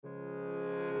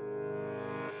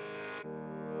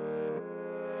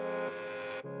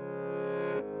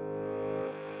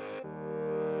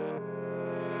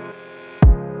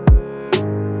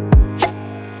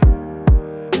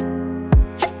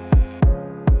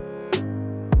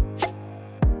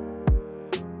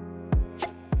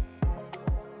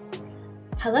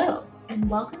and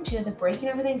welcome to the Breaking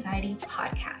Up with Anxiety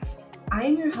podcast. I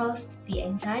am your host, the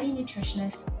anxiety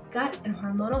nutritionist, gut and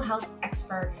hormonal health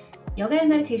expert, yoga and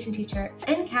meditation teacher,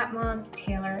 and cat mom,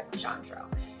 Taylor Gendreau.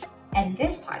 And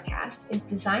this podcast is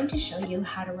designed to show you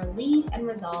how to relieve and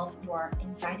resolve your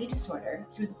anxiety disorder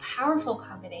through the powerful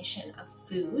combination of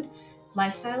food,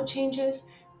 lifestyle changes,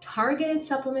 targeted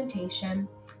supplementation,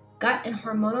 gut and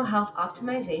hormonal health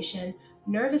optimization,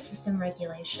 nervous system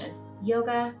regulation,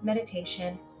 yoga,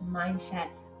 meditation, mindset,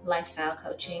 lifestyle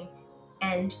coaching,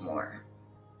 and more.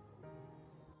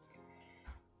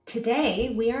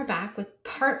 Today, we are back with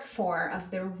part 4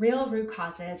 of the Real Root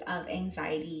Causes of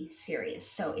Anxiety series.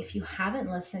 So if you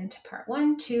haven't listened to part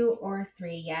 1, 2, or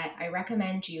 3 yet, I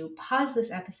recommend you pause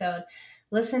this episode,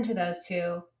 listen to those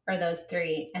 2 or those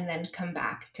 3, and then come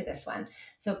back to this one.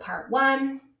 So part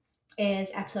 1 is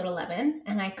episode 11,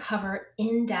 and I cover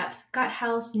in-depth gut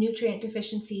health, nutrient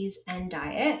deficiencies, and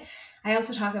diet. I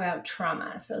also talk about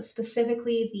trauma, so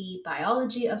specifically the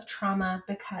biology of trauma,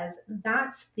 because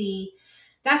that's the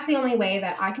only way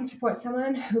that I can support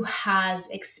someone who has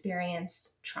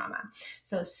experienced trauma.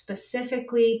 So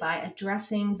specifically by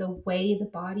addressing the way the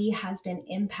body has been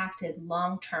impacted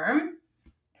long-term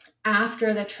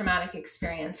after the traumatic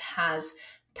experience has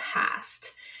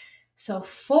passed. So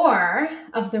 4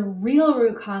 of the real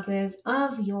root causes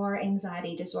of your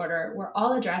anxiety disorder were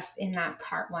all addressed in that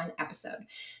part 1 episode.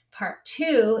 Part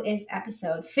 2 is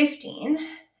episode 15,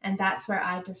 and that's where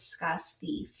I discuss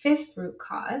the 5th root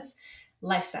cause,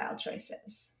 lifestyle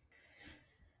choices.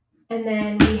 And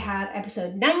then we have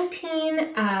episode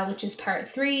 19, which is part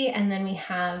 3, and then we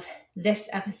have this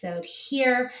episode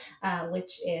here,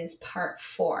 which is part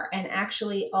 4. And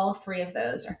actually, all 3 of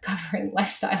those are covering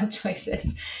lifestyle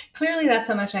choices. Clearly, that's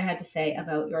how much I had to say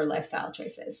about your lifestyle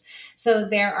choices. So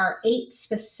there are 8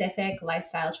 specific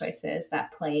lifestyle choices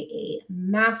that play a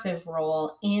massive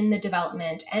role in the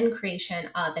development and creation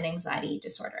of an anxiety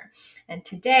disorder. And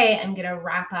today, I'm going to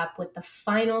wrap up with the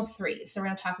final 3. So we're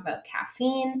going to talk about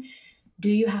caffeine. Do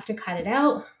you have to cut it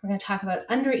out? We're going to talk about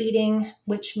undereating,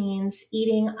 which means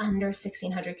eating under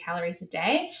 1,600 calories a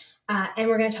day. And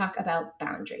we're going to talk about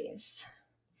boundaries.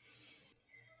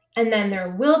 And then there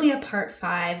will be a part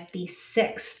 5, the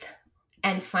 6th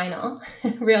and final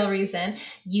real reason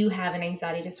you have an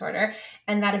anxiety disorder,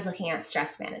 and that is looking at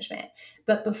stress management.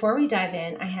 But before we dive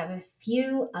in, I have a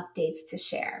few updates to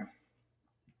share.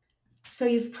 So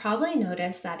you've probably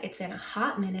noticed that it's been a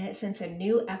hot minute since a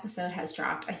new episode has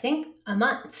dropped. I think a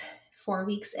month, 4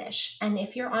 weeks-ish. And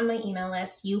if you're on my email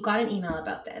list, you got an email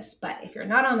about this. But if you're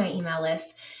not on my email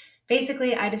list,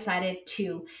 basically I decided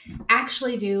to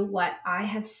actually do what I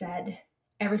have said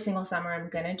every single summer I'm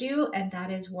going to do, and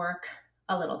that is work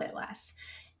a little bit less.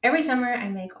 Every summer I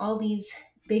make all these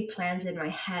big plans in my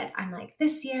head. I'm like,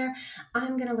 this year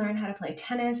I'm going to learn how to play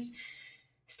tennis.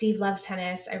 Steve loves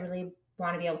tennis. I really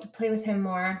want to be able to play with him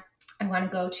more. I want to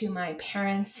go to my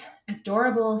parents'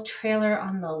 adorable trailer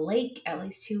on the lake at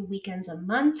least 2 weekends a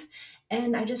month.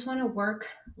 And I just want to work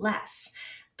less.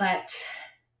 But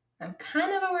I'm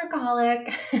kind of a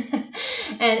workaholic.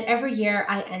 And every year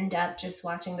I end up just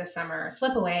watching the summer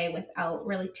slip away without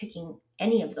really ticking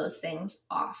any of those things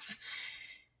off.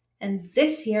 And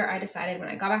this year I decided when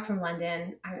I got back from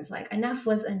London, I was like, enough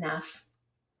was enough.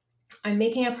 I'm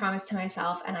making a promise to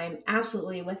myself, and I'm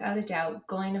absolutely, without a doubt,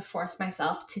 going to force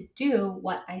myself to do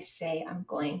what I say I'm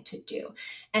going to do.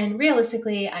 And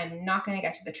realistically, I'm not going to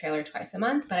get to the trailer twice a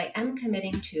month, but I am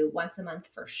committing to once a month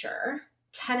for sure.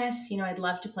 Tennis, I'd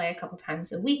love to play a couple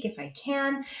times a week if I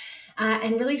can,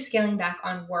 and really scaling back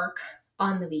on work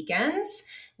on the weekends,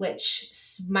 which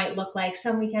might look like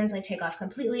some weekends I take off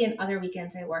completely and other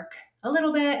weekends I work a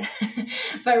little bit.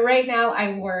 But right now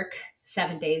I work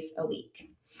 7 days a week.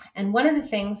 And one of the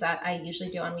things that I usually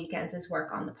do on weekends is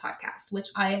work on the podcast, which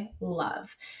I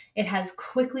love. It has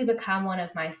quickly become one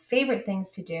of my favorite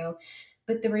things to do.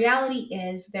 But the reality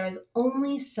is there is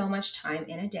only so much time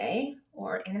in a day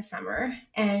or in a summer,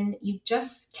 and you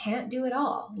just can't do it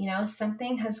all.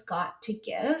 Something has got to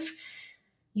give.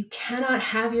 You cannot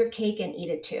have your cake and eat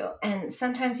it too. And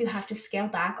sometimes you have to scale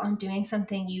back on doing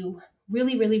something you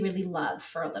really, really, really love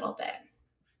for a little bit.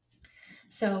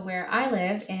 So where I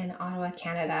live in Ottawa,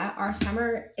 Canada, our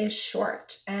summer is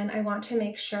short, and I want to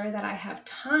make sure that I have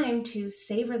time to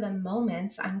savor the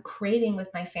moments I'm craving with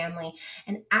my family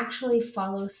and actually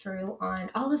follow through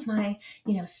on all of my,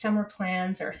 summer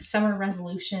plans or summer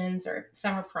resolutions or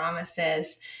summer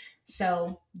promises.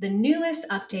 So the newest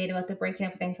update about the Breaking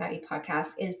Up with Anxiety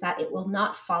podcast is that it will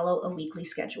not follow a weekly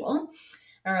schedule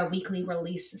or a weekly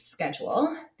release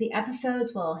schedule. The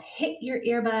episodes will hit your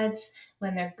earbuds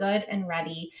when they're good and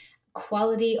ready,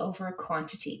 quality over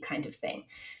quantity kind of thing.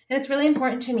 And it's really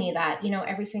important to me that,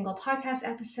 every single podcast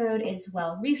episode is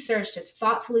well researched, it's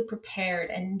thoughtfully prepared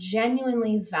and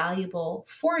genuinely valuable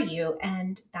for you.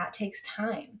 And that takes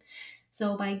time.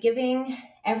 So by giving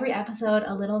every episode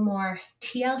a little more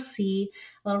TLC,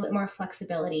 a little bit more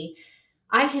flexibility,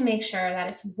 I can make sure that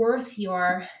it's worth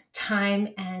your time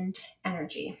and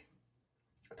energy.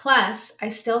 Plus, I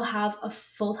still have a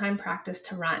full-time practice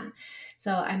to run.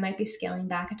 So I might be scaling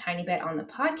back a tiny bit on the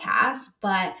podcast,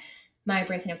 but my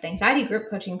Breaking Up the Anxiety group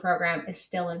coaching program is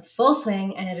still in full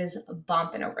swing and it is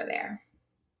bumping over there.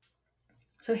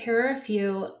 So here are a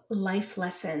few life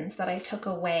lessons that I took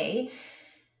away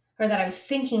or that I was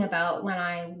thinking about when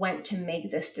I went to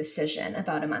make this decision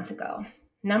about a month ago.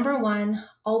 Number one,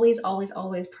 always, always,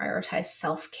 always prioritize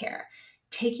self-care.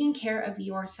 Taking care of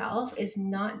yourself is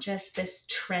not just this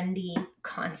trendy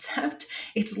concept,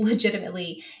 it's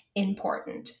legitimately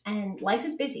important. And life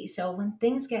is busy. So when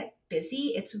things get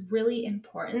busy, it's really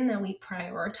important that we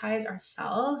prioritize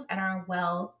ourselves and our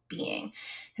well-being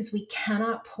because we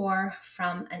cannot pour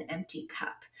from an empty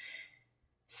cup.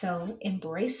 So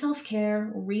embrace self-care,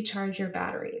 recharge your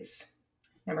batteries.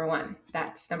 Number one,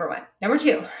 that's number one. Number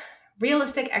two,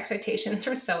 realistic expectations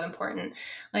are so important.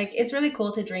 Like, it's really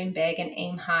cool to dream big and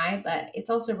aim high, but it's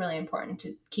also really important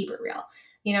to keep it real.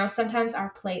 Sometimes our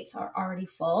plates are already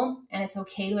full and it's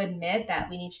okay to admit that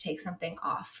we need to take something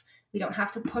off. We don't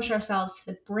have to push ourselves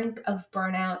to the brink of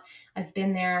burnout. I've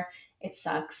been there. It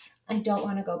sucks. I don't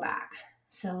want to go back.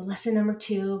 So lesson number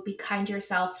two, be kind to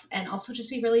yourself and also just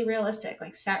be really realistic,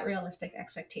 like set realistic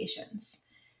expectations.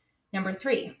 Number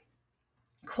three,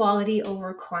 quality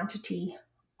over quantity,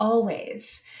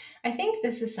 always. I think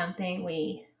this is something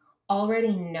we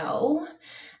already know,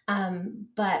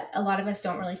 but a lot of us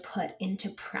don't really put into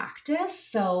practice.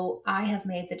 So I have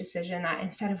made the decision that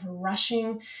instead of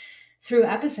rushing through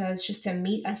episodes just to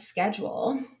meet a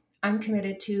schedule, I'm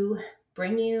committed to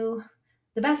bring you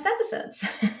the best episodes.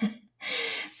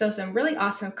 So some really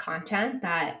awesome content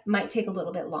that might take a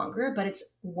little bit longer, but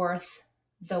it's worth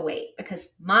the wait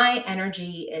because my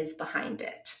energy is behind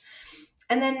it.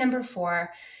 And then number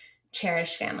four,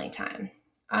 cherish family time.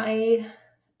 I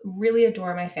really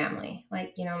adore my family.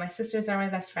 Like, my sisters are my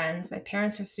best friends. My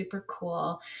parents are super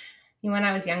cool. When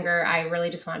I was younger, I really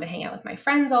just wanted to hang out with my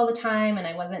friends all the time, and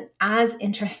I wasn't as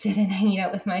interested in hanging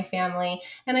out with my family.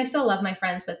 And I still love my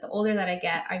friends, but the older that I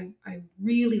get, I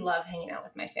really love hanging out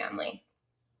with my family.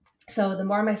 So the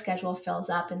more my schedule fills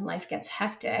up and life gets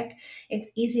hectic,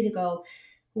 it's easy to go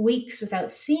weeks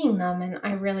without seeing them, and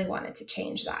I really wanted to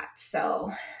change that.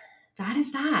 So that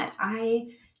is that. I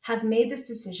have made this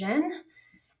decision,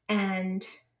 and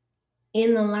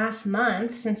in the last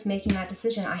month since making that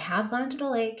decision, I have gone to the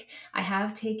lake. I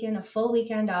have taken a full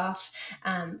weekend off.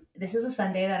 This is a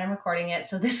Sunday that I'm recording it,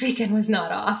 so this weekend was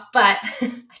not off, but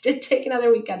I did take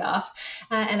another weekend off,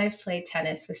 and I've played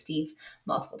tennis with Steve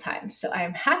multiple times. So I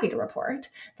am happy to report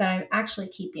that I'm actually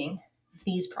keeping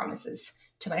these promises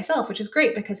to myself, which is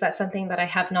great because that's something that I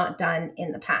have not done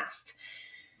in the past.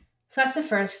 So that's the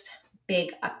first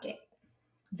big update.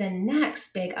 The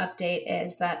next big update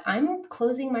is that I'm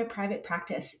closing my private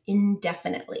practice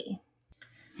indefinitely.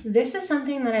 This is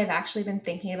something that I've actually been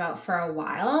thinking about for a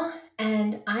while,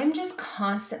 and I'm just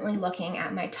constantly looking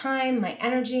at my time, my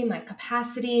energy, my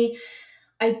capacity.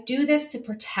 I do this to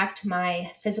protect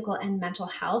my physical and mental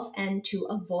health and to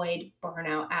avoid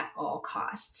burnout at all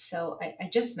costs. So I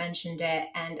just mentioned it,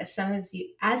 and as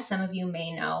some of you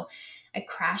may know, I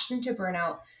crashed into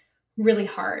burnout really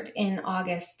hard in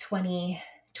August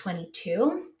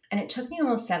 2022, and it took me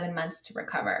almost 7 months to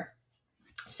recover.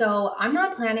 So I'm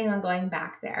not planning on going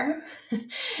back there.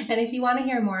 And if you want to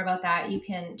hear more about that, you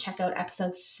can check out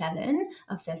episode 7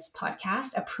 of this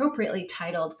podcast, appropriately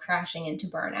titled Crashing into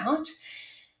Burnout.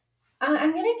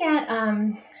 I'm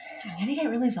gonna get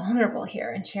really vulnerable here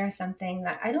and share something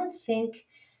that I don't think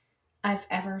I've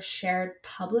ever shared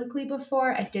publicly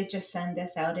before. I did just send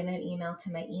this out in an email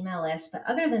to my email list, but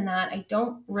other than that, I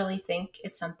don't really think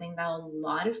it's something that a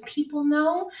lot of people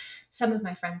know, some of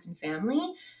my friends and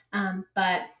family.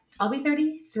 But I'll be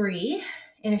 33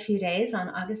 in a few days on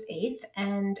August 8th,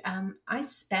 and I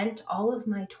spent all of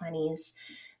my 20s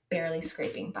barely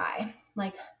scraping by,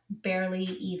 like barely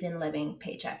even living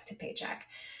paycheck to paycheck.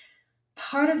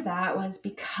 Part of that was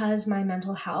because my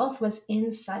mental health was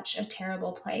in such a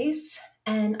terrible place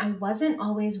and I wasn't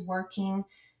always working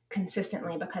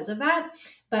consistently because of that.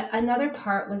 But another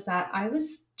part was that I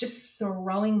was just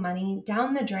throwing money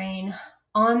down the drain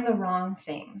on the wrong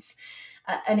things.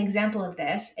 An example of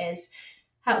this is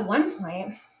at one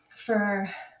point for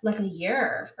like a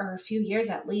year or a few years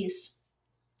at least,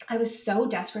 I was so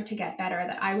desperate to get better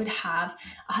that I would have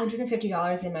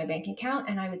 $150 in my bank account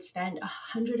and I would spend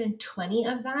 120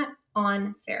 of that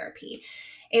on therapy.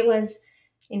 It was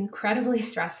incredibly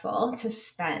stressful to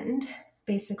spend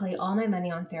basically all my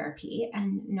money on therapy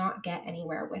and not get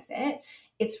anywhere with it.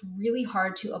 It's really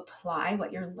hard to apply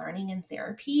what you're learning in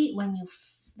therapy when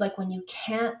you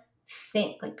can't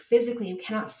think, like physically you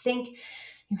cannot think,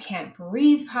 you can't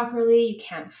breathe properly, you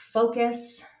can't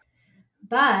focus.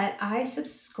 But I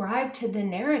subscribe to the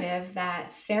narrative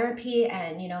that therapy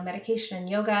and, medication and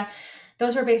yoga,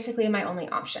 those were basically my only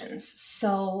options.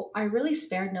 So I really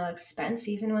spared no expense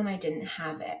even when I didn't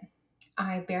have it.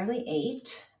 I barely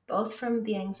ate, both from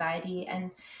the anxiety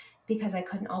and because I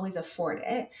couldn't always afford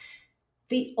it.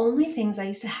 The only things I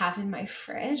used to have in my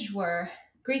fridge were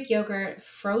Greek yogurt,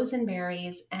 frozen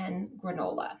berries, and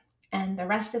granola. And the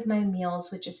rest of my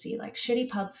meals would just be like shitty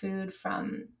pub food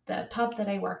from the pub that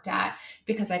I worked at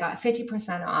because I got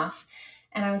 50% off.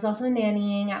 And I was also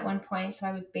nannying at one point. So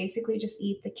I would basically just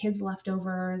eat the kids'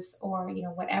 leftovers or,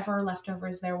 whatever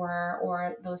leftovers there were,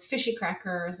 or those fishy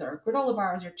crackers or granola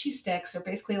bars or cheese sticks or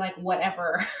basically like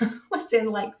whatever was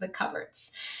in like the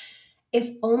cupboards.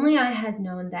 If only I had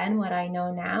known then what I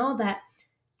know now, that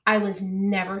I was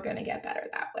never going to get better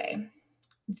that way.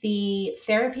 The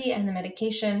therapy and the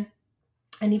medication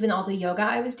and even all the yoga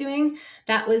I was doing,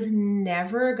 that was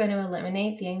never going to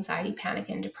eliminate the anxiety, panic,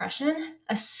 and depression,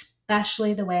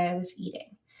 especially the way I was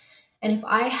eating. And if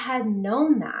I had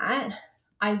known that,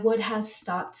 I would have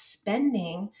stopped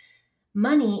spending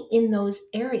money in those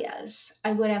areas.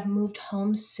 I would have moved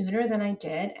home sooner than I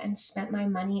did and spent my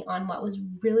money on what was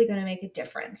really going to make a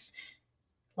difference,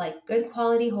 like good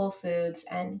quality whole foods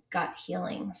and gut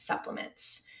healing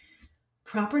supplements.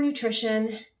 Proper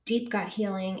nutrition, deep gut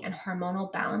healing, and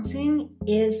hormonal balancing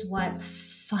is what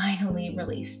finally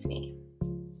released me.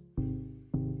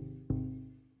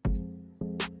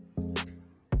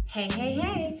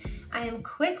 Hey. I am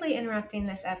quickly interrupting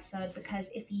this episode because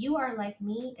if you are like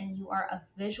me and you are a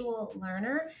visual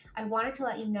learner, I wanted to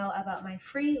let you know about my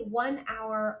free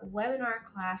 1-hour webinar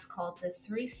class called The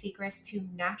 3 Secrets to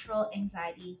Natural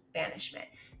Anxiety Banishment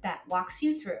that walks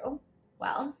you through,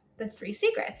 the 3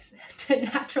 secrets to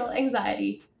natural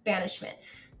anxiety banishment.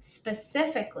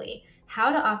 Specifically,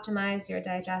 how to optimize your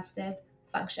digestive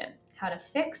function, how to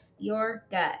fix your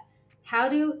gut, how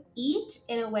to eat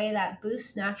in a way that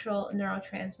boosts natural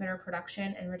neurotransmitter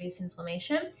production and reduce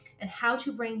inflammation, and how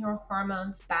to bring your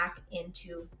hormones back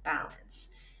into balance.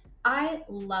 I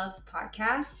love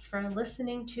podcasts for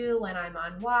listening to when I'm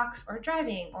on walks or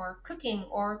driving or cooking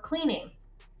or cleaning.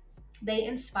 They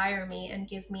inspire me and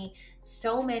give me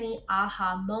so many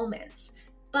aha moments,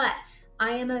 but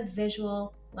I am a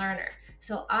visual learner.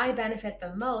 So I benefit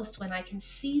the most when I can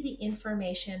see the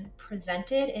information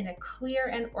presented in a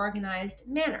clear and organized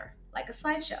manner, like a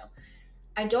slideshow.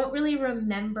 I don't really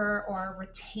remember or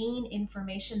retain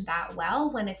information that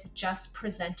well when it's just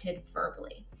presented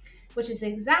verbally, which is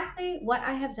exactly what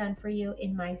I have done for you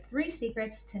in my 3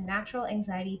 Secrets to Natural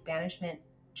Anxiety Banishment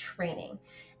training.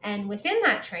 And within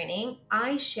that training,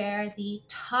 I share the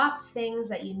top things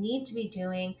that you need to be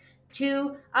doing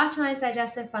to optimize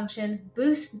digestive function,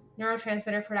 boost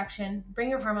neurotransmitter production, bring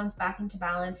your hormones back into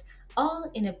balance,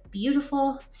 all in a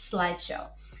beautiful slideshow.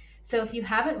 So if you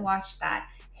haven't watched that,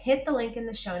 hit the link in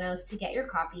the show notes to get your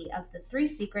copy of the 3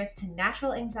 Secrets to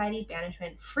Natural Anxiety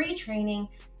Banishment free training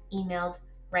emailed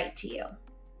right to you.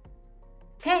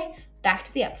 Okay, back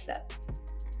to the episode.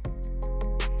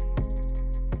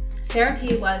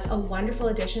 Therapy was a wonderful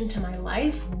addition to my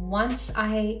life once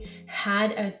I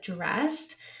had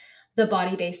addressed the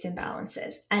body-based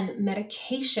imbalances. And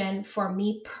medication, for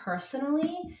me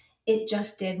personally, it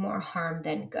just did more harm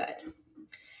than good.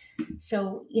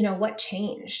 So, what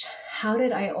changed? How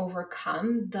did I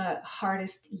overcome the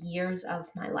hardest years of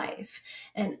my life?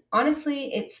 And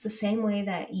honestly, it's the same way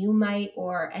that you might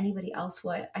or anybody else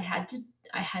would. I had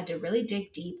to really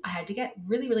dig deep. I had to get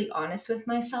really, really honest with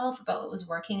myself about what was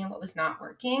working and what was not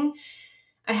working.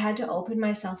 I had to open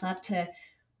myself up to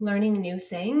learning new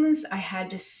things. I had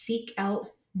to seek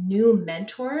out new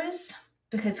mentors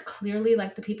because clearly,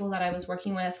 like the people that I was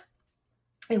working with,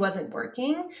 it wasn't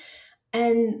working.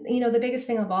 And, the biggest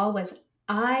thing of all was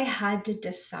I had to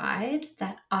decide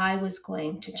that I was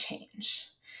going to change.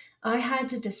 I had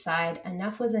to decide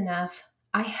enough was enough.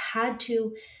 I had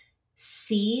to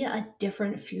see a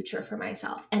different future for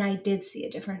myself. And I did see a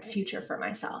different future for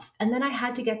myself. And then I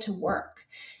had to get to work.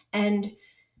 And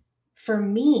for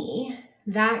me,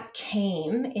 that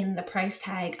came in the price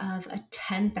tag of a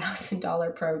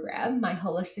 $10,000 program, my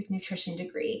holistic nutrition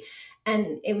degree.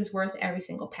 And it was worth every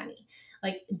single penny.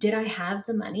 Like, did I have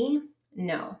the money?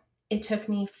 No. it took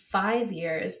me 5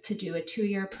 years to do a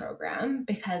 2-year program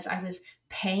because I was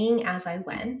paying as I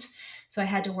went. So I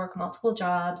had to work multiple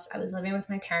jobs. I was living with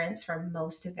my parents for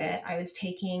most of it. I was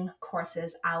taking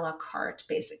courses a la carte,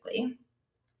 basically.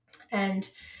 And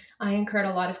I incurred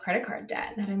a lot of credit card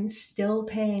debt that I'm still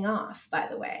paying off, by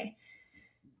the way.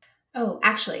 Oh,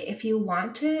 actually, if you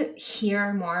want to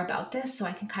hear more about this, so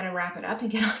I can kind of wrap it up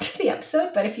and get on to the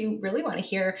episode, but if you really want to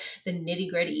hear the nitty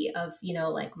gritty of,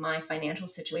 like my financial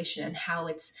situation and how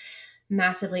it's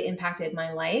massively impacted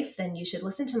my life, then you should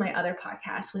listen to my other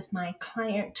podcast with my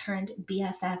client turned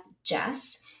BFF,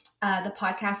 Jess. The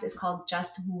podcast is called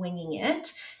Just Winging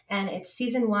It, and it's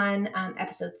season 1,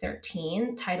 episode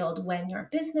 13, titled When Your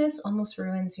Business Almost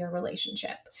Ruins Your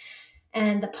Relationship.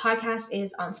 And the podcast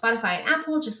is on Spotify and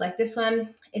Apple, just like this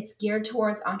one. It's geared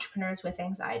towards entrepreneurs with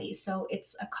anxiety. So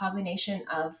it's a combination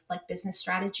of like business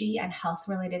strategy and health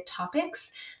related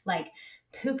topics like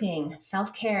pooping,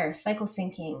 self-care, cycle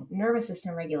syncing, nervous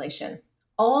system regulation,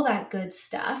 all that good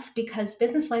stuff, because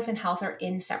business life and health are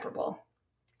inseparable.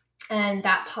 And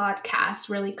that podcast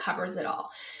really covers it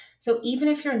all. So even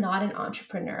if you're not an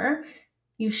entrepreneur,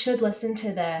 you should listen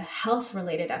to the health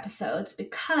related episodes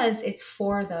because it's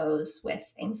for those with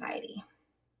anxiety.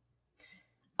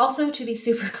 Also, to be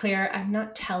super clear, I'm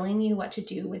not telling you what to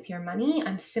do with your money.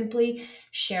 I'm simply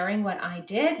sharing what I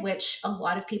did, which a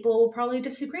lot of people will probably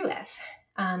disagree with.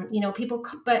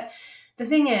 But the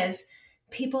thing is,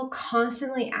 people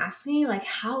constantly ask me, like,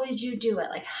 how did you do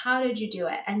it? Like, how did you do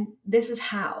it? And this is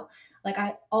how. Like,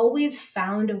 I always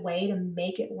found a way to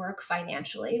make it work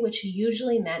financially, which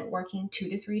usually meant working 2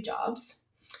 to 3 jobs.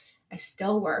 I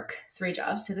still work 3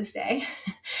 jobs to this day.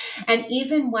 And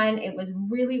even when it was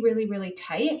really, really, really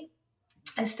tight,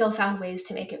 I still found ways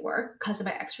to make it work because of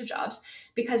my extra jobs,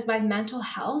 because my mental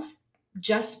health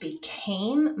just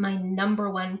became my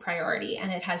number one priority.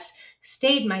 And it has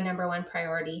stayed my number one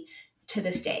priority to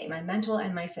this day, my mental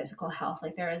and my physical health.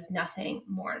 Like, there is nothing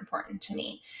more important to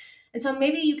me. And so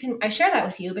maybe I share that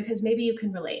with you because maybe you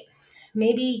can relate.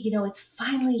 Maybe, it's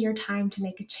finally your time to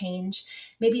make a change.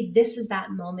 Maybe this is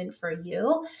that moment for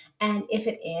you. And if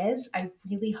it is, I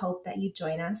really hope that you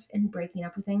join us in breaking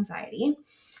up with anxiety.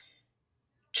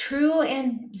 True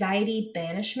anxiety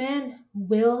banishment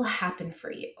will happen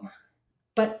for you,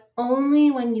 but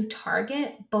only when you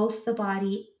target both the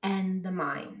body and the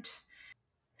mind.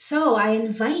 So I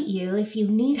invite you, if you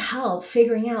need help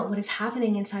figuring out what is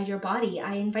happening inside your body,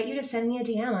 I invite you to send me a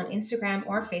DM on Instagram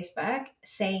or Facebook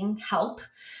saying help,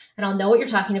 and I'll know what you're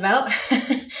talking about.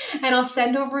 And I'll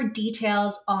send over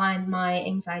details on my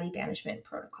anxiety banishment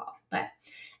protocol. But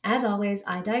as always,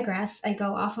 I digress. I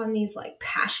go off on these like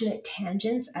passionate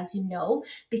tangents, as you know,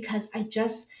 because I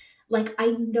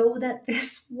know that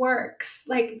this works.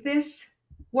 Like, this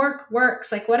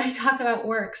works. Like, what I talk about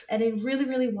works. And I really,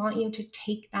 really want you to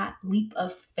take that leap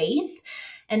of faith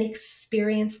and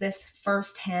experience this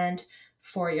firsthand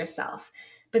for yourself.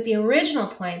 But the original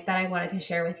point that I wanted to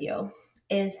share with you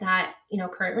is that,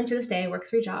 currently to this day, I work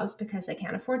 3 jobs because I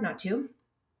can't afford not to.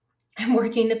 I'm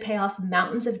working to pay off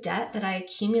mountains of debt that I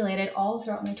accumulated all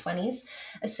throughout my 20s,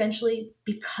 essentially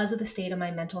because of the state of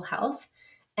my mental health.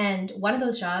 And one of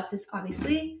those jobs is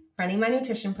obviously running my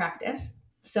nutrition practice.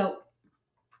 So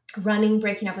running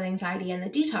Breaking Up with Anxiety and the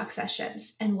detox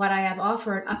sessions. And what I have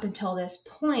offered up until this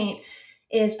point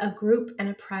is a group and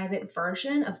a private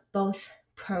version of both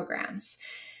programs.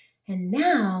 And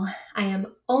now I am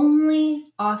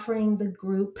only offering the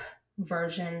group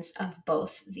versions of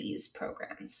both these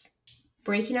programs.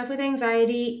 Breaking Up with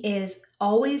Anxiety is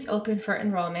always open for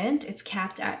enrollment. It's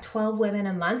capped at 12 women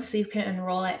a month, so you can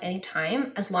enroll at any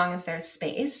time as long as there's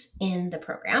space in the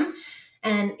program.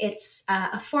 And it's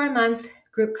a 4-month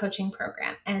group coaching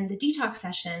program. And the detox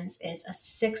sessions is a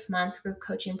 6-month group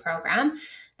coaching program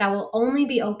that will only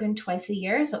be open twice a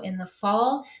year. So in the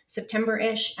fall,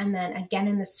 September-ish, and then again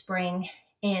in the spring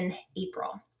in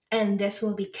April. And this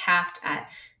will be capped at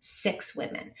 6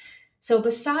 women. So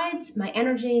besides my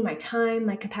energy, my time,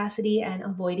 my capacity, and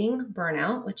avoiding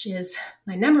burnout, which is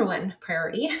my number one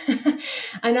priority,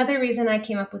 another reason I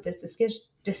came up with this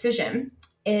decision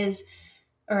is,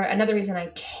 or another reason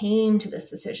I came to this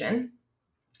decision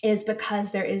is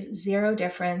because there is zero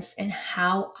difference in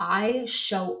how I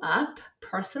show up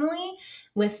personally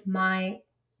with my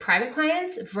private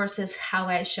clients versus how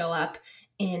I show up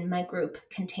in my group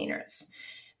containers.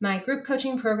 My group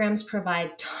coaching programs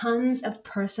provide tons of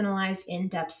personalized,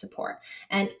 in-depth support.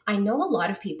 And I know a lot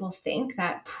of people think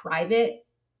that private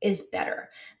is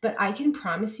better, but I can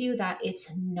promise you that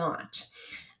it's not.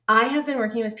 I have been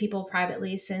working with people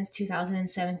privately since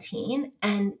 2017,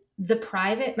 and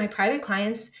my private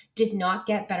clients did not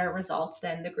get better results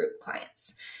than the group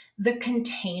clients. The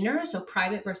container, so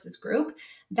private versus group,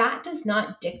 that does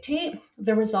not dictate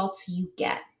the results you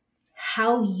get.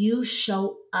 How you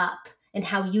show up and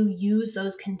how you use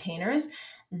those containers,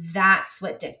 that's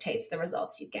what dictates the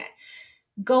results you get.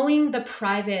 Going the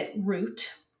private route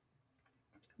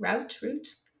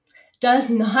does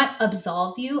not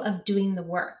absolve you of doing the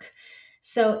work.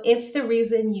 So if the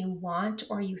reason you want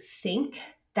or you think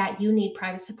that you need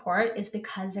private support is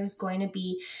because there's going to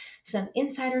be some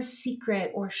insider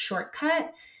secret or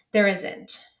shortcut, there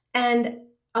isn't. And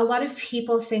a lot of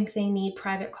people think they need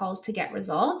private calls to get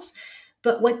results,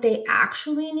 but what they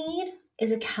actually need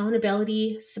is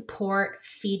accountability, support,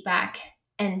 feedback,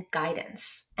 and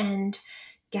guidance. And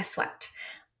guess what?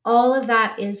 All of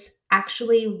that is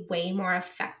actually way more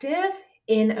effective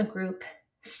in a group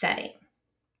setting.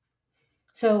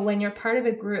 So when you're part of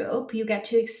a group, you get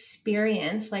to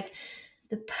experience like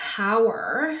the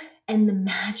power and the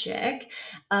magic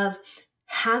of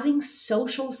having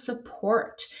social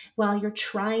support while you're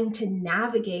trying to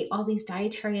navigate all these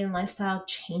dietary and lifestyle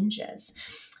changes,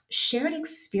 shared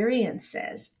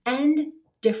experiences, and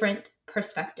different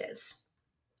perspectives.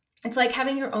 It's like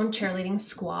having your own cheerleading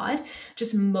squad,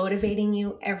 just motivating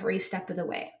you every step of the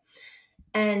way.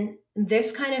 And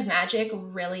this kind of magic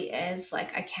really is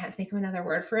like, I can't think of another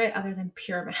word for it other than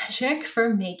pure magic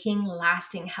for making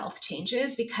lasting health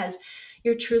changes, because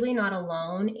you're truly not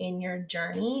alone in your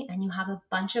journey and you have a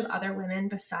bunch of other women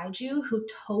beside you who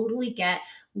totally get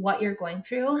what you're going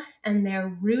through and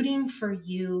they're rooting for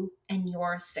you and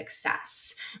your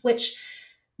success, which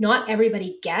not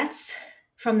everybody gets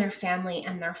from their family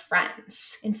and their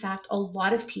friends. In fact, a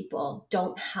lot of people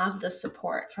don't have the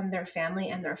support from their family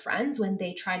and their friends when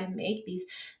they try to make these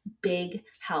big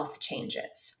health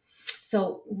changes.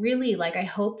 So really, like, I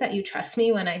hope that you trust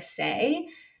me when I say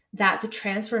that the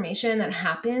transformation that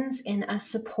happens in a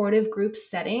supportive group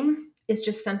setting is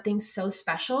just something so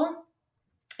special.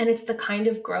 And it's the kind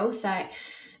of growth that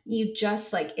you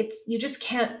just like,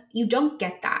 you don't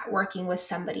get that working with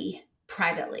somebody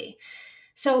privately.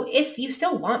 So if you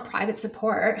still want private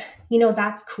support,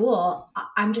 that's cool.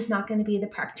 I'm just not going to be the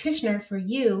practitioner for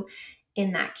you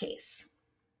in that case.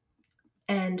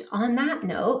 And on that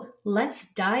note,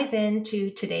 let's dive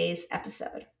into today's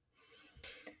episode.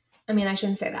 I mean, I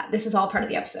shouldn't say that. This is all part of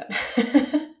the episode.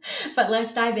 But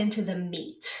let's dive into the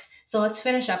meat. So let's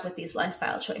finish up with these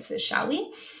lifestyle choices, shall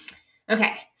we?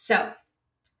 Okay, so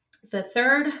the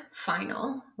third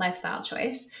final lifestyle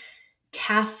choice,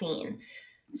 caffeine.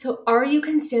 So are you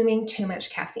consuming too much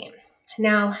caffeine?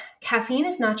 Now, caffeine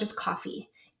is not just coffee.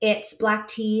 It's black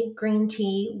tea, green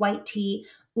tea, white tea,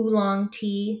 oolong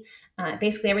tea,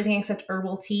 basically everything except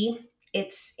herbal tea.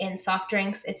 It's in soft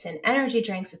drinks, it's in energy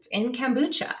drinks, it's in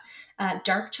kombucha,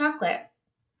 dark chocolate.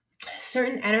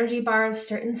 Certain energy bars,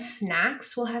 certain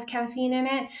snacks will have caffeine in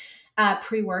it,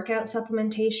 pre-workout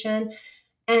supplementation,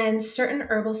 and certain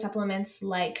herbal supplements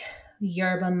like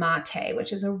yerba mate,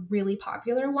 which is a really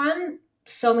popular one.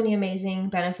 So many amazing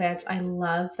benefits. I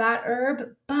love that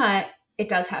herb, but it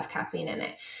does have caffeine in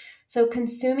it. So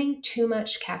consuming too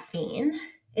much caffeine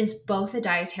is both a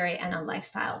dietary and a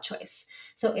lifestyle choice.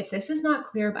 So if this is not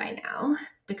clear by now,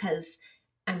 because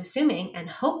I'm assuming and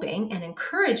hoping and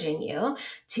encouraging you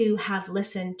to have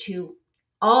listened to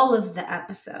all of the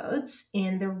episodes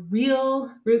in the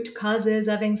Real Root Causes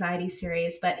of Anxiety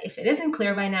series, but if it isn't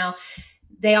clear by now,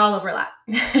 they all overlap.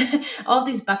 All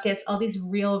these buckets, all these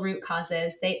real root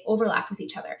causes, they overlap with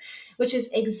each other, which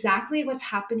is exactly what's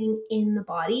happening in the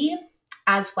body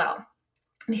as well.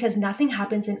 Because nothing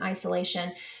happens in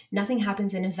isolation, nothing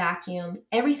happens in a vacuum.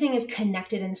 Everything is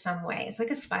connected in some way. It's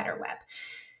like a spider web.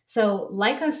 So,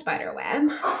 like a spider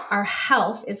web, our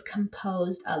health is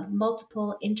composed of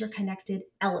multiple interconnected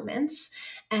elements,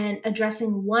 and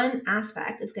addressing one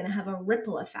aspect is going to have a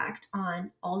ripple effect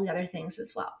on all the other things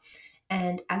as well.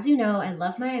 And as you know, I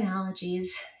love my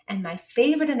analogies, and my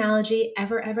favorite analogy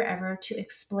ever to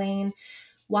explain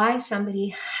why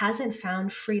somebody hasn't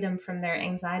found freedom from their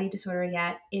anxiety disorder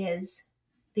yet is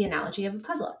the analogy of a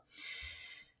puzzle.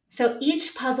 So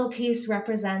each puzzle piece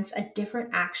represents a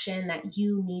different action that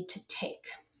you need to take.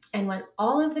 And when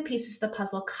all of the pieces of the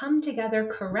puzzle come together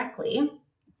correctly,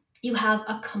 you have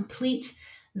a complete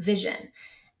vision.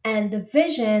 And the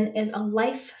vision is a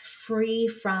life free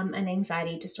from an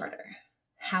anxiety disorder.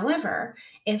 However,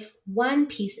 if one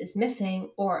piece is missing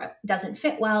or doesn't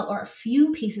fit well, or a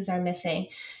few pieces are missing,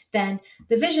 then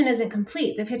the vision isn't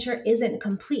complete. The picture isn't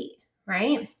complete,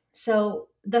 right? So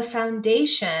the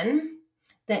foundation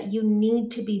that you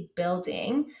need to be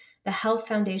building the health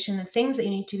foundation, the things that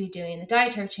you need to be doing, the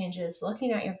dietary changes,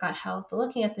 looking at your gut health,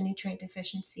 looking at the nutrient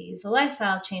deficiencies, the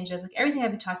lifestyle changes, like everything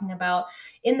I've been talking about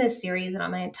in this series and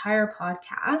on my entire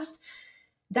podcast,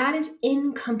 that is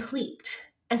incomplete.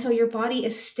 And so your body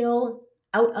is still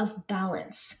out of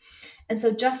balance. And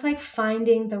so just like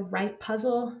finding the right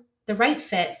puzzle, the right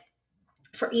fit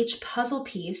for each puzzle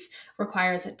piece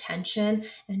requires attention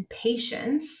and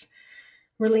patience,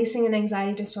 releasing an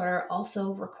anxiety disorder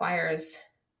also requires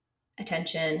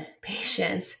attention,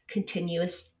 patience,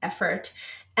 continuous effort,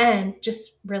 and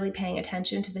just really paying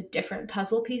attention to the different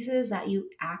puzzle pieces that you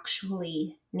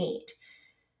actually need.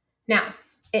 Now,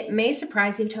 it may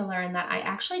surprise you to learn that I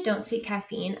actually don't see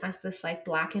caffeine as this like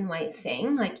black and white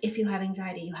thing. Like if you have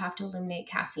anxiety, you have to eliminate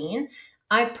caffeine.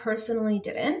 I personally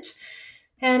didn't.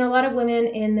 And a lot of women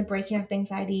in the Breaking Up with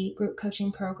Anxiety group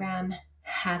coaching program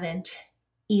haven't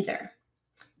either.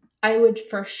 I would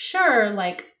for sure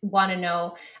want to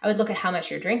know, I would look at how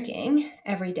much you're drinking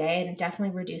every day and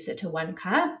definitely reduce it to 1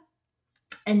 cup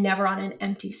and never on an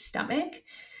empty stomach.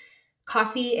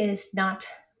 Coffee is not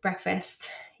breakfast.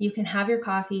 You can have your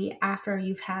coffee after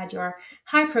you've had your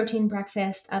high protein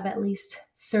breakfast of at least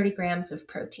 30 grams of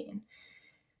protein.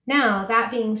 Now, that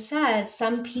being said,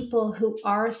 some people who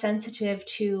are sensitive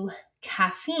to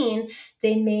caffeine,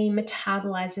 they may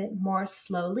metabolize it more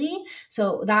slowly.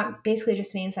 So that basically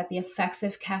just means that the effects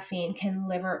of caffeine can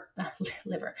linger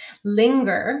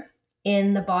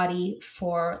in the body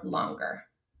for longer.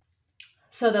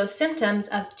 So those symptoms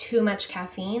of too much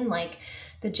caffeine, like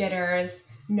the jitters,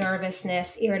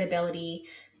 nervousness, irritability,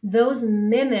 those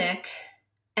mimic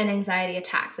an anxiety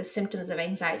attack, the symptoms of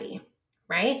anxiety,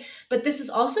 right? But this is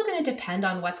also going to depend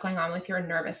on what's going on with your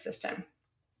nervous system.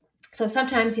 So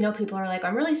sometimes, people are like,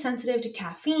 I'm really sensitive to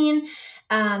caffeine.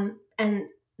 And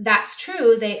that's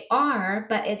true, they are,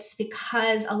 but it's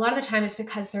because a lot of the time it's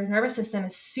because their nervous system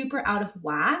is super out of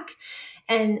whack.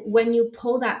 And when you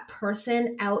pull that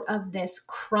person out of this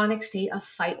chronic state of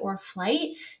fight or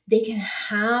flight, they can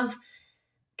have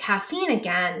caffeine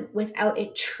again without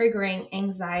it triggering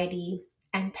anxiety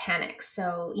and panic.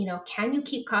 So, can you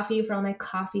keep coffee for all my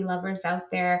coffee lovers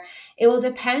out there? It will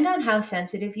depend on how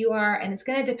sensitive you are, and it's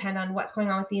going to depend on what's going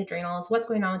on with the adrenals, what's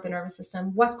going on with the nervous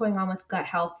system, what's going on with gut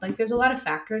health. Like there's a lot of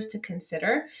factors to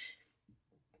consider.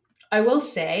 I will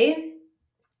say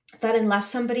that unless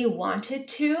somebody wanted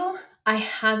to, I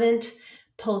haven't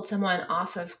pulled someone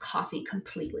off of coffee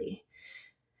completely.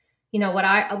 What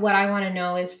I want to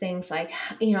know is things like,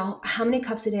 how many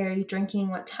cups a day are you drinking?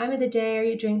 What time of the day are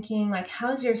you drinking? Like,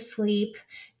 how's your sleep?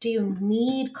 Do you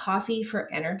need coffee for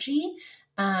energy?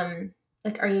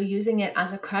 Are you using it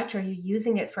as a crutch? Are you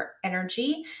using it for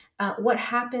energy? What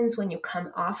happens when you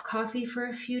come off coffee for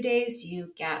a few days?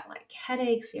 You get like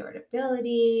headaches,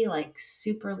 irritability, like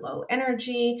super low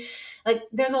energy. Like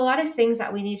there's a lot of things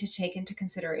that we need to take into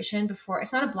consideration before.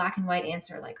 It's not a black and white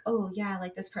answer like, oh yeah,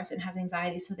 like this person has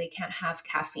anxiety so they can't have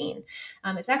caffeine.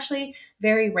 It's actually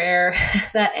very rare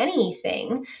that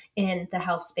anything in the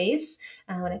health space,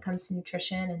 when it comes to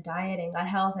nutrition and diet and gut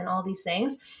health and all these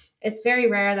things, it's very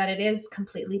rare that it is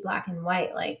completely black and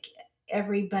white. Like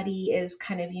everybody is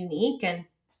kind of unique, and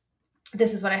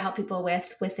this is what I help people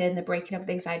with within the Breaking Up with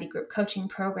Anxiety group coaching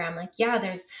program. Like, yeah,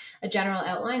 there's a general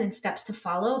outline and steps to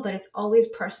follow, but it's always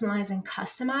personalized and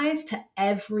customized to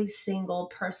every single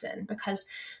person, because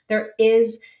there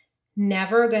is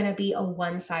never going to be a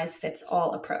one size fits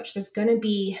all approach. There's going to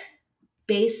be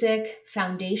basic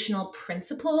foundational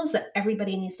principles that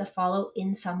everybody needs to follow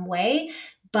in some way,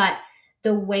 but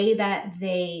the way that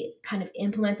they kind of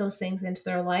implement those things into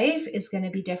their life is going to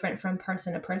be different from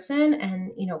person to person.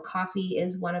 And, coffee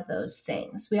is one of those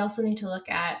things. We also need to look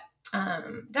at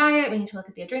diet. We need to look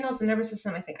at the adrenals, the nervous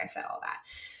system. I think I said all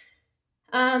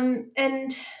that.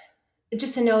 And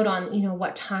just a note on,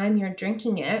 what time you're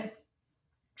drinking it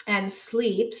and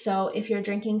sleep. So if you're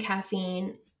drinking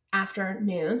caffeine after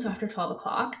noon, so after 12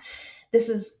 o'clock,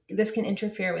 this can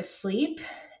interfere with sleep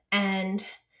and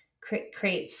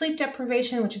create sleep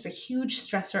deprivation, which is a huge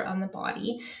stressor on the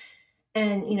body.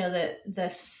 And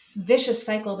the vicious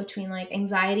cycle between like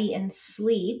anxiety and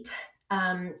sleep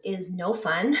is no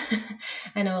fun.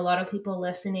 I know a lot of people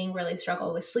listening really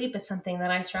struggle with sleep. It's something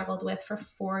that I struggled with for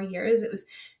 4 years. It was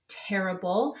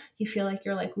terrible. You feel like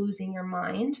you're like losing your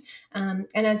mind. And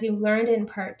as you learned in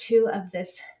part 2 of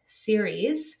this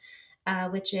series,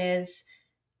 which is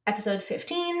episode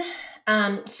 15,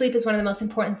 sleep is one of the most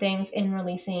important things in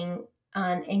releasing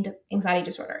an anxiety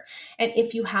disorder. And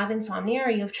if you have insomnia or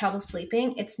you have trouble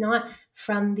sleeping, it's not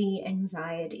from the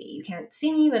anxiety. You can't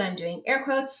see me, but I'm doing air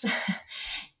quotes.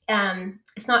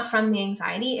 It's not from the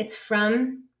anxiety. It's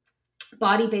from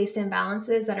body-based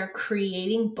imbalances that are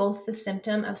creating both the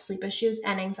symptom of sleep issues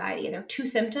and anxiety. They're two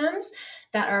symptoms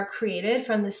that are created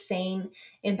from the same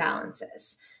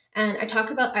imbalances. And I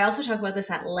also talk about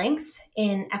this at length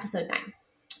in episode 9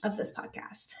 of this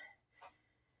podcast.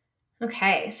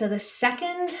 Okay, so the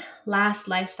second last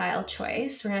lifestyle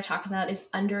choice we're going to talk about is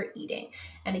under eating.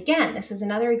 And again, this is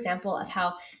another example of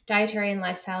how dietary and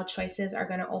lifestyle choices are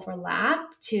going to overlap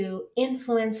to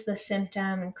influence the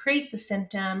symptom and create the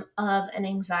symptom of an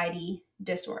anxiety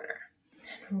disorder.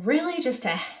 Really, just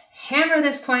to hammer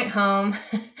this point home,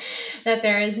 that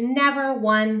there is never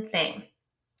one thing.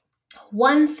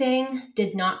 One thing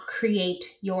did not create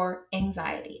your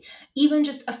anxiety. Even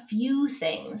just a few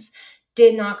things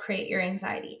did not create your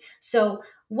anxiety. So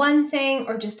one thing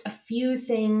or just a few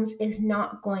things is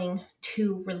not going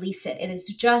to release it. It is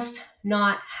just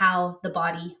not how the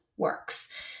body works.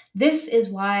 This is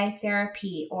why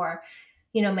therapy or,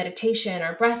 meditation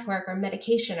or breath work or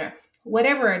medication or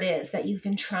whatever it is that you've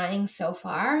been trying so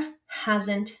far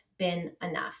hasn't been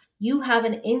enough. You have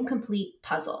an incomplete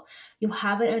puzzle. You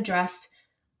haven't addressed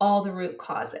all the root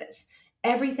causes.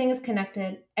 Everything is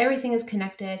connected. Everything is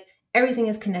connected. Everything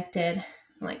is connected.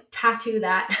 Like tattoo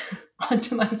that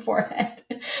onto my forehead.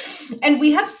 And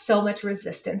we have so much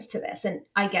resistance to this. And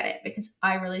I get it because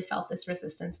I really felt this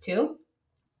resistance too.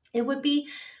 It would be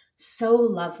so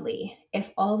lovely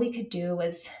if all we could do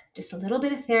was just a little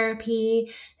bit of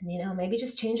therapy and, maybe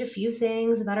just change a few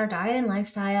things about our diet and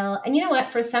lifestyle. And you know what?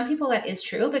 For some people, that is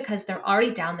true because they're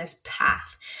already down this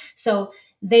path. So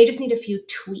they just need a few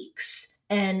tweaks.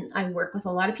 And I work with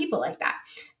a lot of people like that.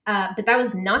 But that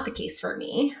was not the case for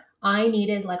me. I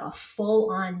needed like a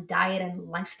full-on diet and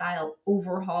lifestyle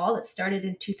overhaul that started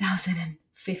in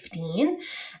 2015.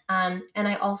 And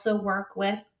I also work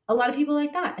with a lot of people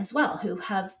like that as well, who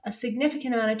have a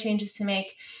significant amount of changes to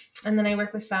make. And then I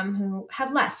work with some who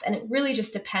have less. And it really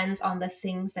just depends on the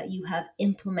things that you have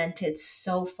implemented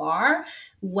so far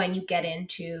when you get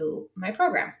into my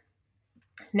program.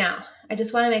 Now, I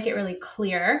just want to make it really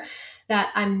clear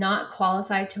that I'm not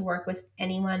qualified to work with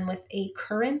anyone with a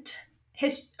current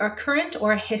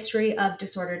or a history of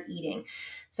disordered eating.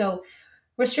 So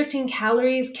restricting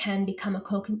calories can become a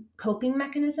coping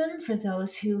mechanism for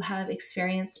those who have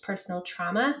experienced personal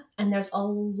trauma. And there's a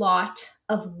lot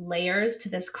of layers to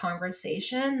this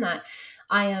conversation that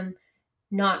I am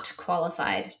not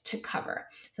qualified to cover.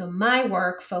 So my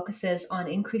work focuses on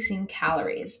increasing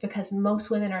calories because most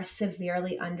women are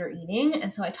severely under eating.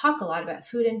 And so I talk a lot about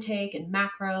food intake and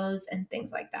macros and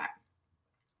things like that.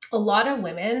 A lot of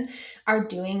women are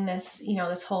doing this,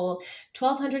 this whole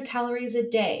 1,200 calories a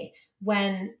day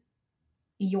when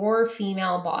your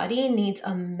female body needs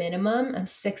a minimum of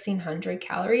 1,600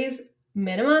 calories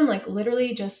minimum, like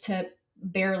literally just to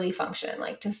barely function,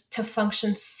 like just to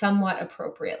function somewhat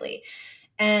appropriately.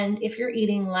 And if you're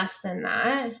eating less than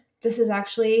that, this is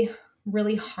actually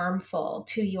really harmful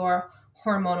to your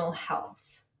hormonal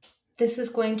health. This is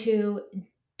going to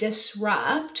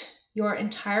disrupt your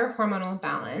entire hormonal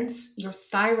balance, your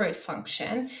thyroid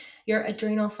function, your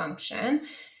adrenal function.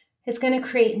 It's going to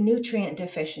create nutrient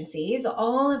deficiencies.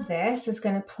 All of this is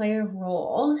going to play a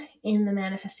role in the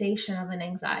manifestation of an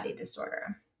anxiety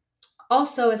disorder.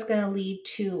 Also, it's going to lead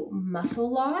to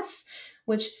muscle loss,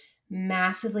 which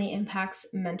massively impacts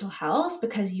mental health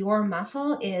because your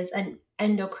muscle is an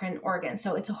endocrine organ.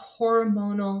 So it's a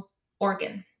hormonal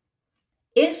organ.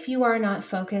 If you are not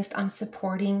focused on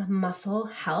supporting muscle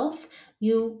health,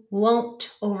 you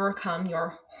won't overcome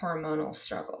your hormonal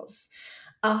struggles.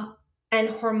 And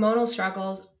hormonal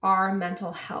struggles are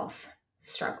mental health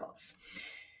struggles.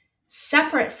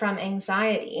 Separate from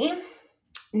anxiety,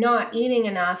 not eating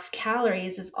enough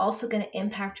calories is also going to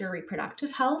impact your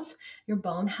reproductive health, your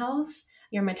bone health,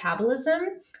 your metabolism.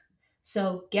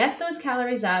 So get those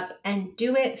calories up and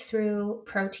do it through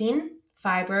protein,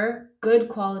 fiber, good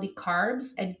quality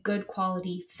carbs, and good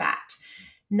quality fat.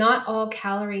 Not all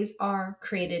calories are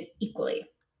created equally.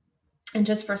 And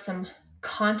just for some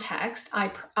context, I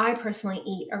personally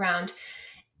eat around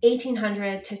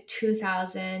 1,800 to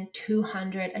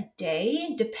 2,200 a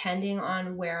day, depending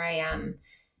on where I am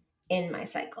in my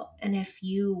cycle. And if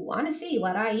you want to see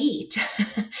what I eat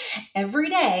every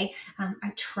day,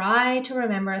 I try to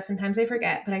remember, sometimes I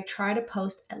forget, but I try to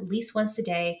post at least once a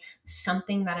day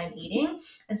something that I'm eating.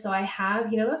 And so I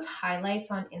have, those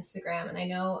highlights on Instagram. And I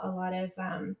know a lot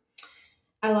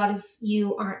of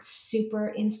you aren't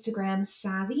super Instagram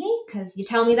savvy because you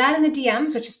tell me that in the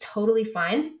DMs, which is totally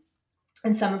fine.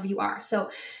 and some of you are. So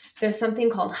there's something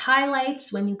called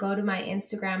highlights. When you go to my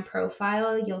Instagram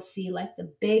profile, you'll see like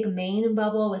the big main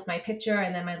bubble with my picture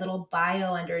and then my little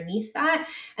bio underneath that.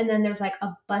 And then there's like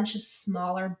a bunch of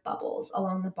smaller bubbles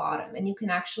along the bottom. And you can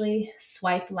actually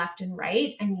swipe left and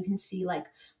right and you can see like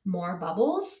more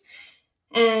bubbles.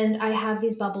 And I have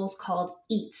these bubbles called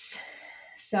eats.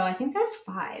 So I think there's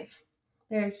 5.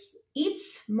 There's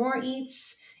eats, more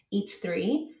eats, eats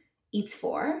 3, eats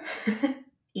 4,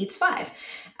 eats 5.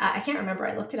 I can't remember.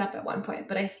 I looked it up at one point,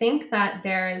 but I think that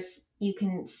you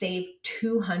can save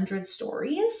 200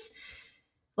 stories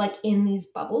like in these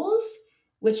bubbles,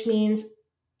 which means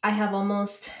I have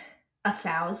almost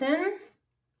 1,000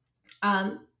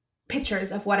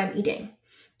 pictures of what I'm eating.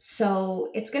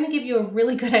 So it's going to give you a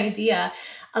really good idea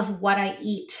of what I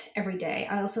eat every day.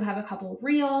 I also have a couple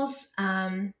reels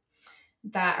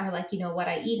that are like, what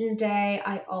I eat in a day.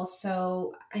 I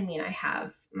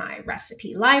have my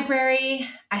recipe library.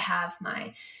 I have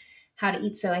my How to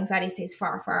Eat So Anxiety Stays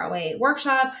Far, Far Away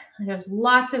workshop. There's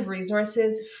lots of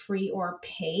resources, free or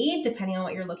paid, depending on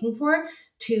what you're looking for,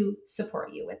 to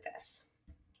support you with this.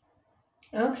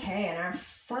 Okay, and our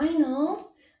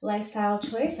final lifestyle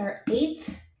choice, our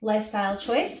 8th lifestyle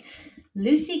choice,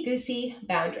 loosey-goosey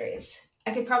boundaries.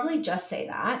 I could probably just say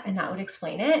that and that would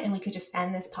explain it, and we could just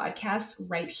end this podcast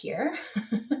right here.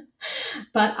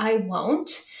 But I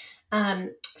won't.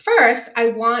 First, I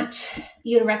want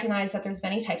you to recognize that there's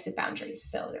many types of boundaries.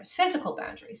 So there's physical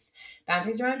boundaries,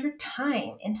 boundaries around your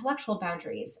time, intellectual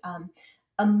boundaries,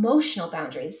 emotional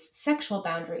boundaries, sexual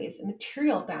boundaries,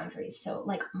 material boundaries. So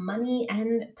like money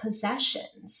and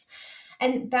possessions.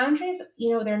 And boundaries,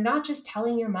 they're not just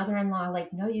telling your mother-in-law,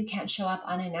 like, no, you can't show up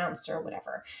unannounced or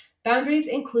whatever. Boundaries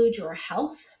include your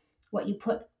health, what you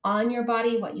put on your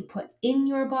body, what you put in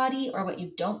your body, or what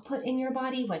you don't put in your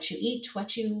body, what you eat,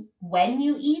 when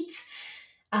you eat,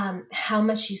 how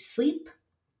much you sleep,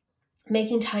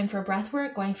 making time for breath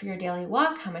work, going for your daily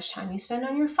walk, how much time you spend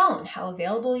on your phone, how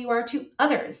available you are to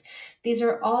others. These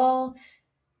are all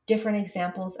different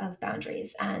examples of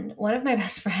boundaries. And one of my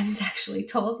best friends actually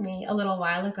told me a little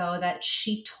while ago that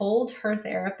she told her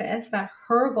therapist that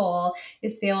her goal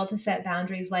is to be able to set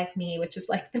boundaries like me, which is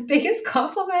like the biggest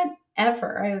compliment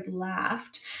ever. I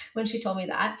laughed when she told me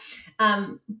that.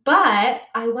 But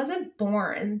I wasn't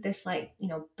born this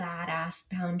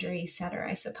badass boundary setter,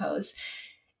 I suppose.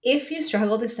 If you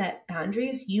struggle to set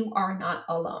boundaries, you are not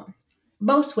alone.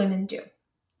 Most women do.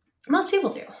 Most people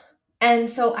do. And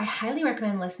so I highly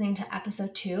recommend listening to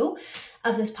episode 2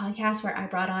 of this podcast where I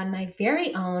brought on my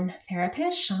very own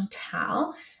therapist,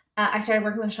 Chantal. I started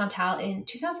working with Chantal in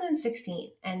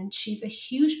 2016, and she's a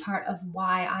huge part of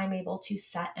why I'm able to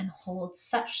set and hold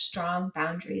such strong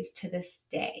boundaries to this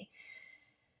day.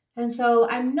 And so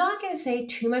I'm not going to say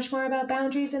too much more about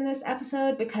boundaries in this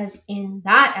episode because in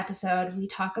that episode, we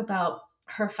talk about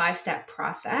her 5-step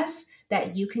process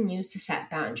that you can use to set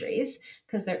boundaries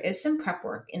because there is some prep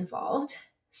work involved.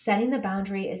 Setting the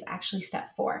boundary is actually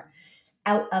step 4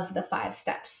 out of the 5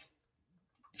 steps.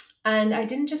 And I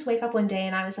didn't just wake up one day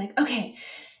and I was like, okay,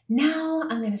 now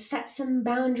I'm going to set some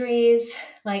boundaries,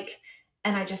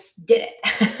 and I just did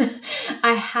it.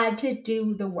 I had to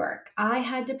do the work. I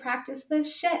had to practice the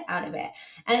shit out of it.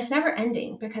 And it's never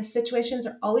ending because situations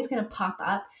are always going to pop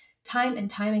up time and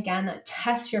time again that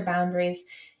test your boundaries,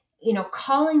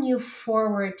 calling you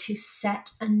forward to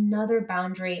set another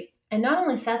boundary and not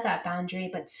only set that boundary,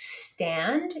 but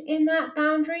stand in that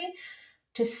boundary,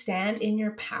 to stand in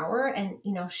your power and,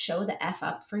 show the F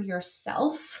up for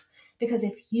yourself. Because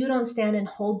if you don't stand and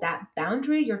hold that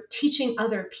boundary, you're teaching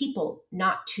other people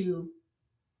not to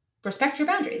respect your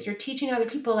boundaries. You're teaching other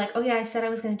people like, oh yeah, I said I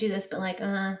was going to do this, but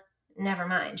never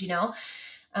mind,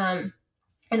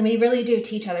 and we really do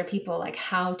teach other people like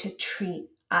how to treat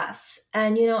us.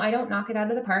 And, I don't knock it out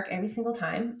of the park every single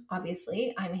time.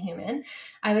 Obviously, I'm a human.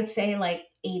 I would say like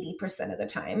 80% of the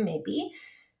time, maybe.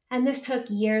 And this took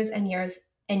years and years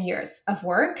and years of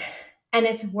work. And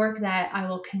it's work that I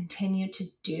will continue to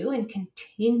do and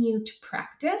continue to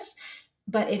practice.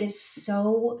 But it is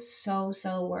so, so,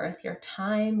 so worth your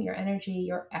time, your energy,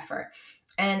 your effort.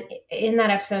 And in that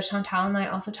episode, Chantal and I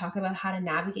also talk about how to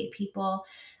navigate people,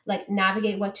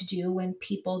 navigate what to do when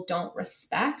people don't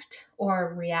respect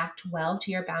or react well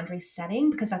to your boundary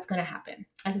setting, because that's going to happen.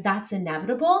 Like that's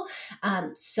inevitable.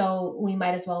 So we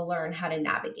might as well learn how to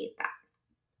navigate that.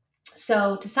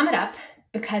 So to sum it up,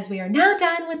 because we are now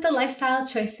done with the lifestyle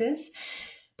choices,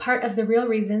 part of the Real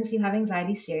Reasons You Have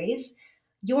Anxiety series,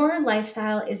 your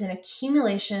lifestyle is an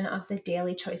accumulation of the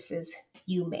daily choices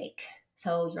you make.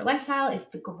 So your lifestyle is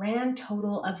the grand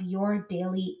total of your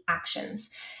daily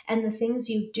actions. And the things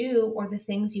you do or the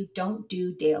things you don't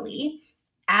do daily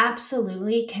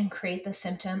absolutely can create the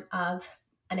symptom of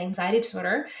an anxiety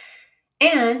disorder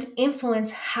and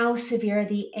influence how severe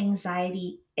the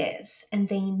anxiety is. And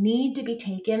they need to be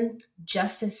taken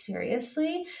just as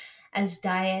seriously as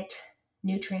diet,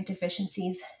 nutrient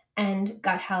deficiencies, and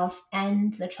gut health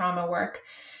and the trauma work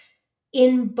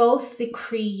in both the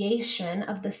creation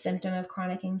of the symptom of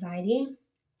chronic anxiety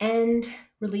and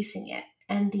releasing it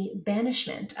and the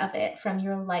banishment of it from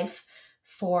your life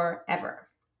forever.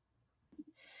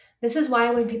 This is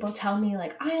why when people tell me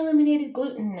like, I eliminated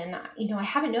gluten and I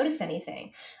haven't noticed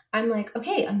anything, I'm like,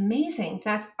 okay, amazing.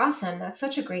 That's awesome. That's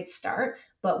such a great start.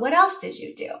 But what else did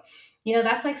you do?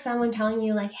 That's like someone telling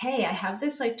you like, hey, I have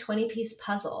this like 20-piece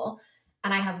puzzle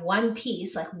and I have one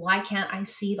piece. Like, why can't I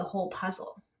see the whole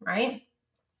puzzle, right?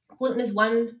 Gluten is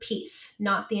one piece,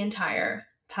 not the entire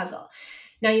puzzle.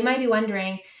 Now you might be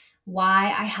wondering why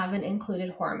I haven't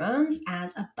included hormones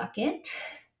as a bucket,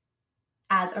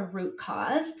 as a root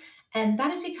cause. And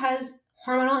that is because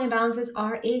hormonal imbalances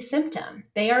are a symptom.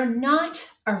 They are not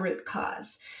a root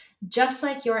cause. Just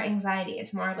like your anxiety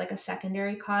is more of like a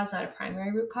secondary cause, not a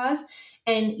primary root cause.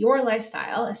 And your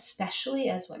lifestyle, especially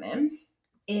as women,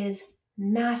 is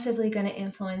massively going to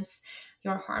influence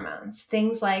your hormones.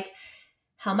 Things like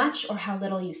how much or how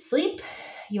little you sleep,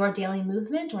 your daily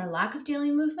movement or lack of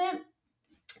daily movement,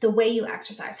 the way you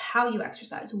exercise, how you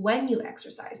exercise, when you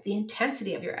exercise, the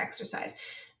intensity of your exercise,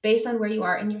 based on where you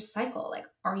are in your cycle. Like,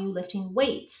 are you lifting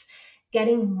weights,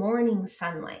 getting morning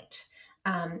sunlight,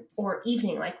 or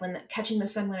evening, like catching the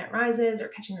sun when it rises or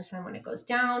catching the sun when it goes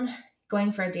down,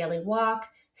 going for a daily walk,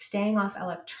 staying off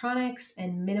electronics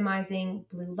and minimizing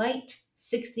blue light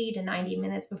 60 to 90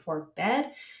 minutes before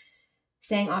bed,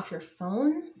 staying off your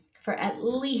phone for at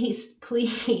least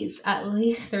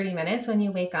 30 minutes when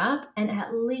you wake up and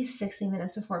at least 60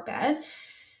 minutes before bed,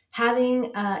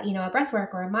 having a breath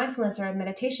work or a mindfulness or a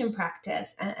meditation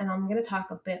practice. And I'm going to talk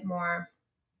a bit more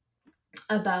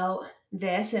about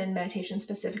this and meditation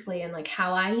specifically and like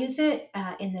how I use it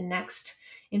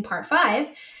in part 5,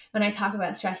 when I talk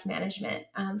about stress management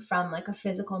from like a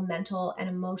physical, mental, and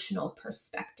emotional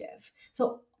perspective.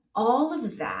 So all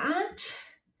of that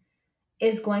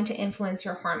is going to influence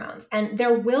your hormones. And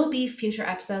there will be future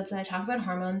episodes that I talk about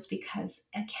hormones, because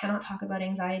I cannot talk about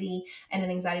anxiety and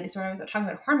an anxiety disorder without talking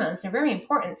about hormones. They're very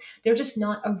important. They're just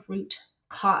not a root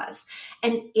cause.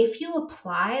 And if you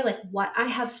apply like what I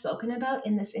have spoken about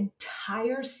in this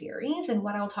entire series and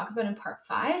what I'll talk about in part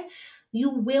 5,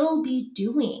 you will be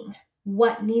doing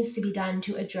what needs to be done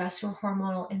to address your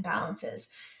hormonal imbalances.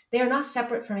 They are not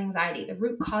separate from anxiety. The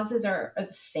root causes are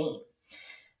the same.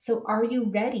 So are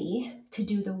you ready to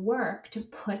do the work to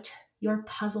put your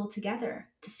puzzle together,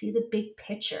 to see the big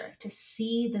picture, to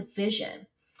see the vision?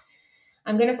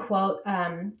 I'm going to quote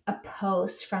a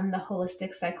post from the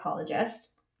holistic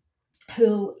psychologist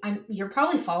who you're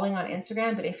probably following on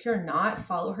Instagram, but if you're not,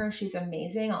 follow her. She's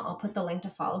amazing. I'll put the link to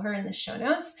follow her in the show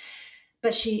notes.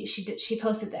 But she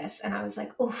posted this and I was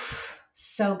like, oof,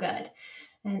 so good.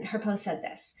 And her post said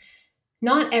this: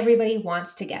 not everybody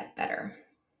wants to get better.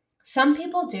 Some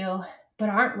people do, but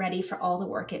aren't ready for all the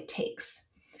work it takes.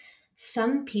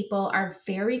 Some people are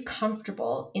very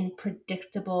comfortable in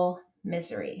predictable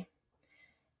misery.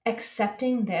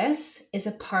 Accepting this is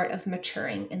a part of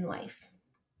maturing in life.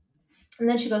 And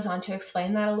then she goes on to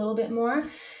explain that a little bit more.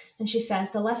 And she says,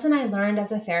 the lesson I learned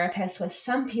as a therapist was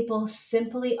some people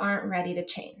simply aren't ready to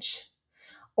change,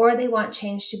 or they want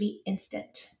change to be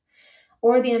instant,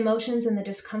 or the emotions and the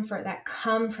discomfort that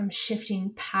come from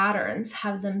shifting patterns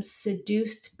have them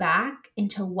seduced back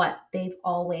into what they've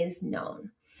always known.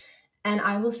 And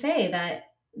I will say that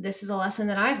this is a lesson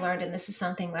that I've learned, and this is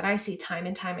something that I see time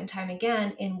and time and time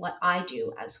again in what I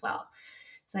do as well.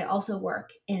 So I also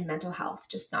work in mental health,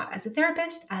 just not as a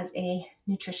therapist, as a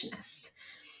nutritionist.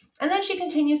 And then she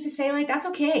continues to say, like, that's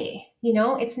okay.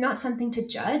 It's not something to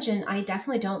judge. And I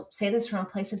definitely don't say this from a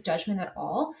place of judgment at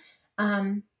all.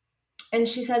 And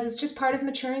she says it's just part of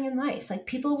maturing in life. Like,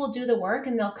 people will do the work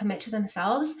and they'll commit to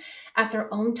themselves at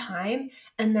their own time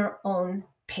and their own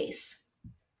pace.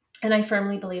 And I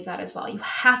firmly believe that as well. You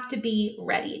have to be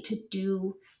ready to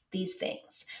do these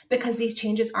things because these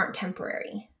changes aren't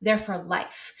temporary. They're for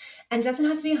life. And it doesn't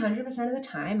have to be 100% of the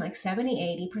time, like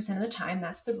 70, 80% of the time.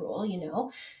 That's the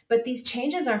rule, But these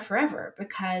changes are forever,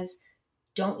 because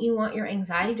don't you want your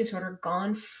anxiety disorder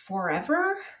gone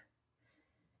forever?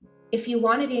 If you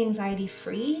want to be anxiety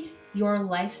free, your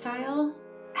lifestyle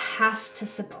has to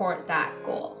support that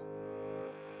goal.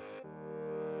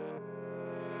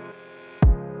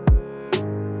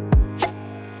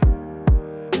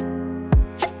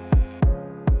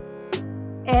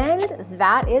 And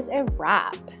that is a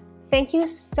wrap. Thank you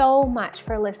so much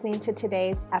for listening to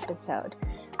today's episode.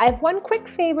 I have one quick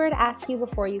favor to ask you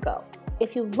before you go.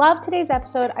 If you loved today's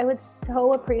episode, I would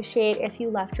so appreciate if you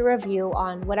left a review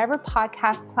on whatever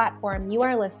podcast platform you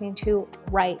are listening to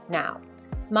right now.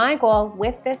 My goal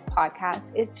with this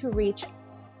podcast is to reach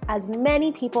as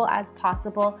many people as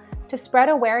possible to spread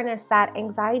awareness that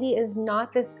anxiety is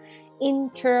not this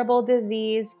incurable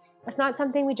disease. It's not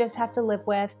something we just have to live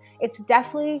with. It's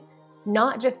definitely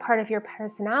not just part of your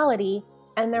personality,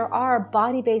 and there are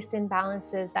body-based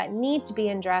imbalances that need to be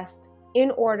addressed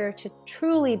in order to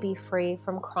truly be free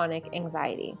from chronic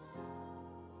anxiety.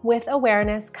 With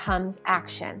awareness comes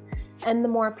action, and the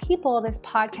more people this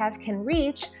podcast can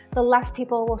reach, the less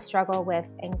people will struggle with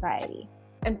anxiety.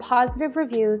 And positive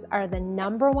reviews are the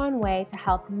number one way to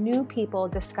help new people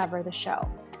discover the show.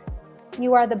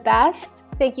 You are the best.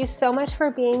 Thank you so much for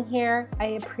being here. I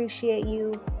appreciate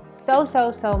you so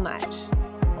much.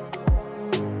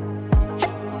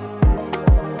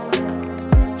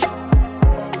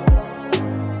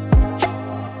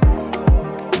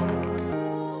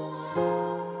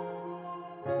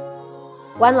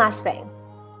 One last thing.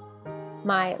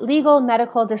 My legal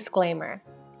medical disclaimer.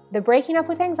 The Breaking Up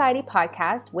with Anxiety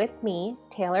podcast with me,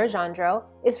 Taylor Gendreau,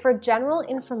 is for general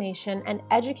information and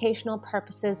educational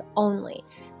purposes only,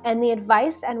 and the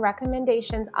advice and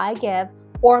recommendations I give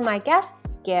or my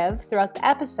guests give throughout the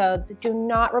episodes do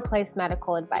not replace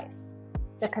medical advice.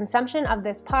 The consumption of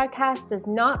this podcast does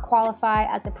not qualify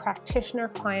as a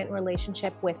practitioner-client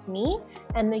relationship with me,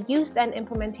 and the use and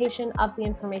implementation of the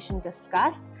information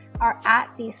discussed are at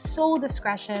the sole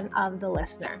discretion of the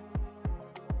listener.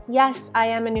 Yes, I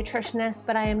am a nutritionist,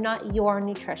 but I am not your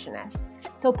nutritionist.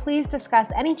 So please discuss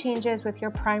any changes with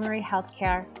your primary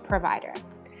healthcare provider.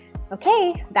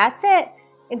 Okay, that's it.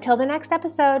 Until the next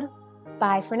episode,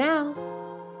 bye for now.